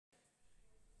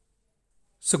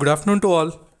So good afternoon to all.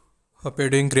 Hope you're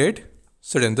doing great.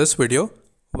 So in this video,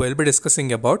 we'll be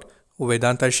discussing about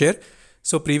Vedanta Share.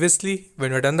 So previously,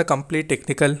 when we've done the complete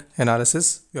technical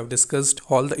analysis, we have discussed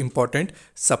all the important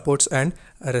supports and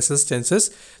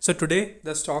resistances. So today,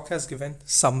 the stock has given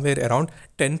somewhere around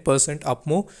 10% up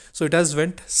move. So it has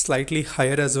went slightly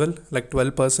higher as well, like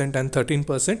 12% and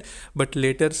 13%. But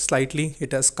later, slightly,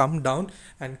 it has come down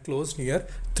and closed near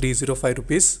 305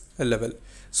 rupees level.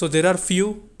 So there are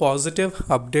few positive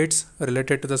updates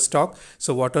related to the stock.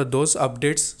 So what are those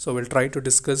updates? So we'll try to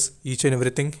discuss each and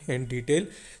everything in detail.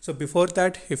 So before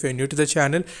that, if you're new to the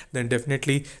channel, then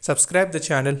definitely subscribe the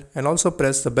channel and also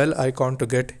press the bell icon to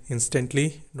get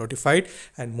instantly notified.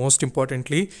 And most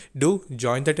importantly, do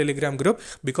join the Telegram group,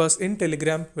 because in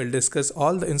Telegram, we'll discuss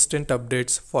all the instant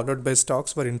updates followed by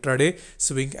stocks for intraday,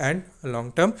 swing and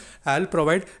long term. I'll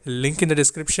provide a link in the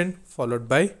description followed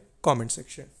by comment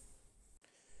section.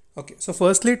 Okay, so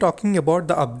firstly talking about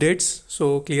the updates,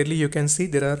 so clearly you can see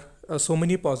there are so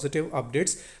many positive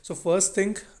updates. So first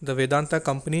thing, the Vedanta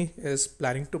company is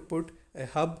planning to put a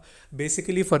hub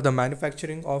basically for the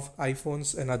manufacturing of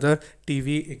iPhones and other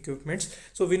TV equipments.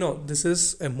 So we know this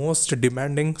is a most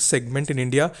demanding segment in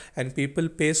India and people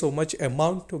pay so much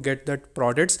amount to get that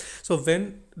products. So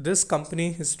when this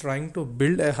company is trying to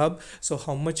build a hub, so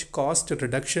how much cost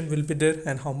reduction will be there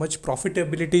and how much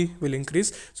profitability will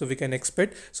increase, so we can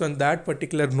expect. So on that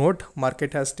particular note,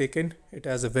 market has taken it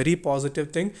as a very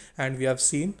positive thing and we have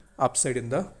seen upside in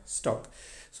the stock.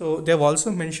 So they have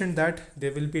also mentioned that they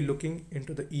will be looking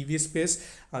into the EV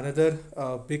space, another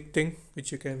big thing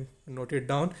which you can note it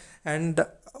down. And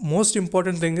most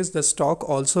important thing is the stock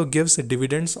also gives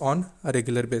dividends on a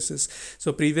regular basis.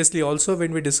 So previously also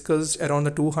when we discussed around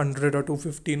the 200 or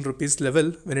 215 rupees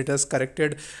level, when it has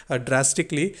corrected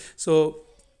drastically, so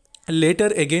later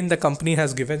again the company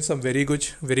has given some very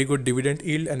good dividend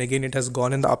yield, and again it has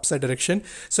gone in the upside direction.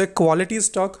 So a quality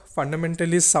stock,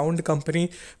 fundamentally sound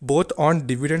company, both on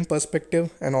dividend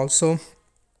perspective and also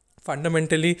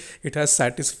fundamentally it has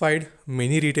satisfied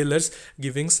many retailers,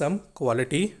 giving some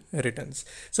quality returns.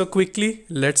 So quickly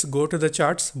let's go to the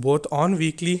charts both on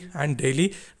weekly and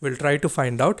daily. We'll try to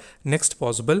find out next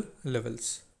possible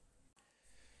levels.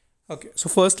 Okay, so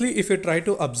firstly, if you try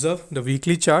to observe the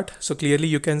weekly chart, so clearly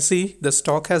you can see the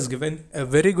stock has given a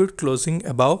very good closing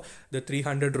above the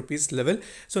 300 rupees level.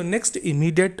 So next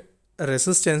immediate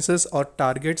resistances or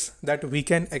targets that we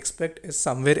can expect is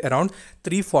somewhere around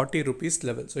 340 rupees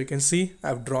level. So you can see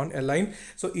I've drawn a line.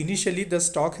 So initially the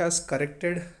stock has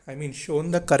corrected,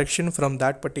 shown the correction from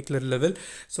that particular level.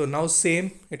 So now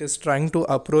same, it is trying to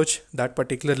approach that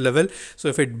particular level. So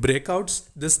if it breakouts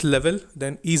this level,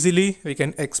 then easily we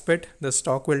can expect the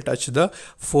stock will touch the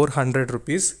 400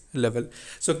 rupees level.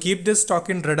 So keep this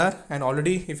stock in radar, and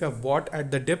already if you have bought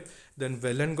at the dip, then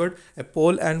well and good. A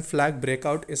pole and flag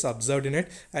breakout is observed in it,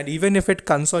 and even if it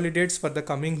consolidates for the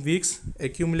coming weeks,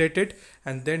 accumulate it,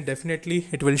 and then definitely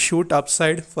it will shoot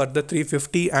upside for the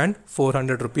 350 and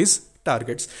 400 rupees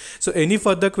targets. So any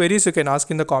further queries you can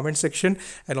ask in the comment section,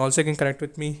 and also you can connect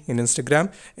with me in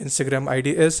Instagram. Instagram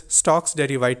ID is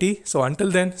StocksDairyYT. So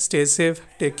until then, stay safe,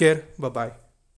 take care, bye bye.